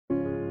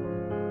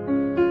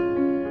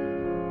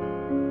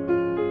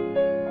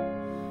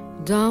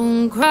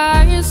Don't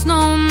cry,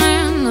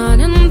 snowman, not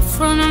in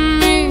front of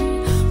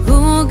me.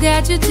 Who'll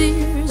get your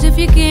tears if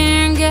you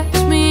can't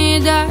catch me,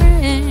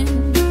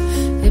 darling?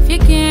 If you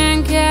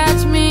can't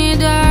catch me,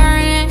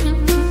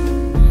 darling.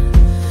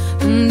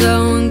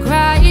 Don't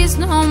cry,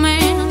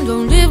 snowman,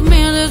 don't leave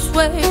me this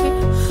way.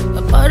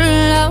 A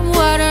bottle of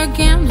water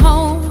can't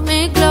hold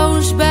me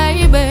close,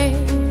 baby.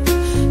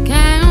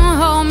 Can't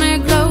hold me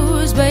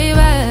close, baby.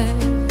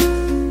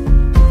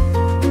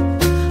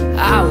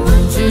 I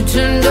want you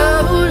to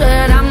know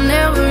that I'm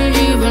never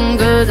leaving,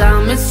 'cause I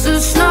miss the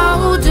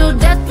snow till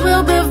death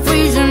will be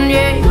freezing.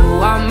 Yeah, you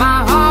are my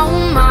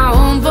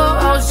home for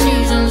all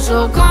seasons.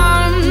 So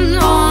come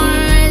on,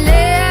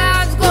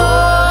 let's go.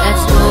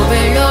 Let's go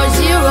below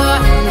zero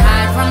and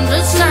hide from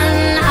the sun.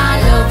 I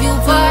love you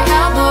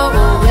forever,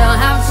 oh, we'll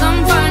have some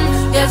fun.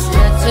 Yes,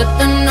 let's hit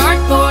the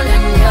North Pole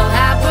and live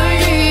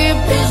happily.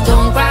 Please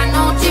don't cry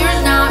no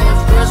tears now,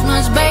 it's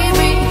Christmas,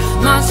 baby.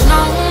 My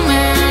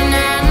snowman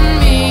and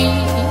me,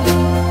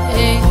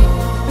 hey.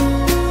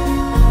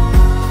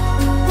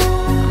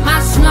 My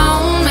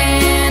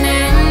snowman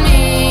and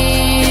me,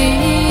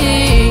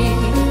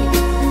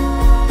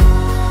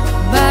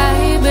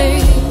 baby.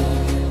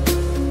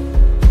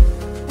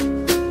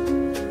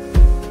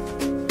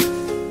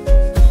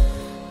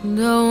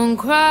 Don't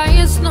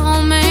cry,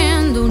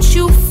 snowman, don't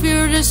you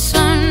fear the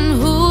sun.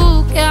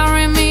 Who'll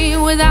carry me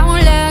without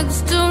legs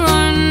to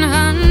run,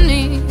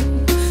 honey?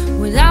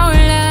 Without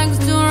legs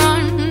to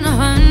run,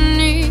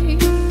 honey.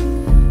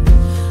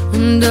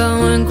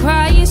 Don't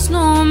cry,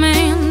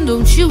 snowman,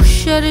 don't you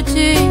shed a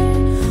tear.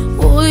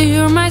 Oh,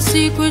 hear my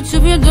secrets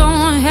if you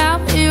don't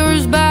have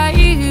ears,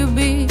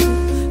 baby.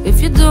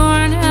 If you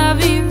don't have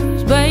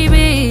ears,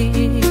 baby.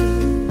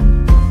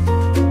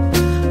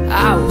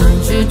 I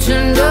want you to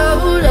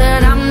know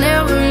that I'm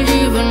never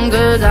leaving,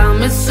 'cause I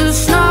miss the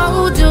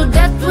snow till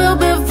death will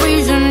be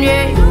freezing.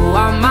 Yeah, you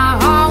are my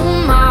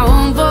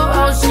home for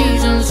all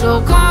seasons. So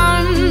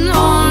come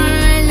on,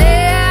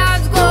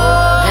 let's go.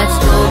 Let's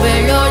go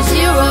below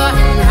zero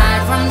and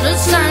hide from the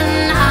sun.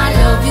 I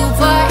love you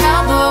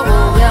forever,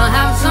 oh, we'll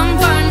have some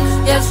fun.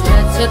 Yes,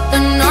 let's hit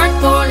the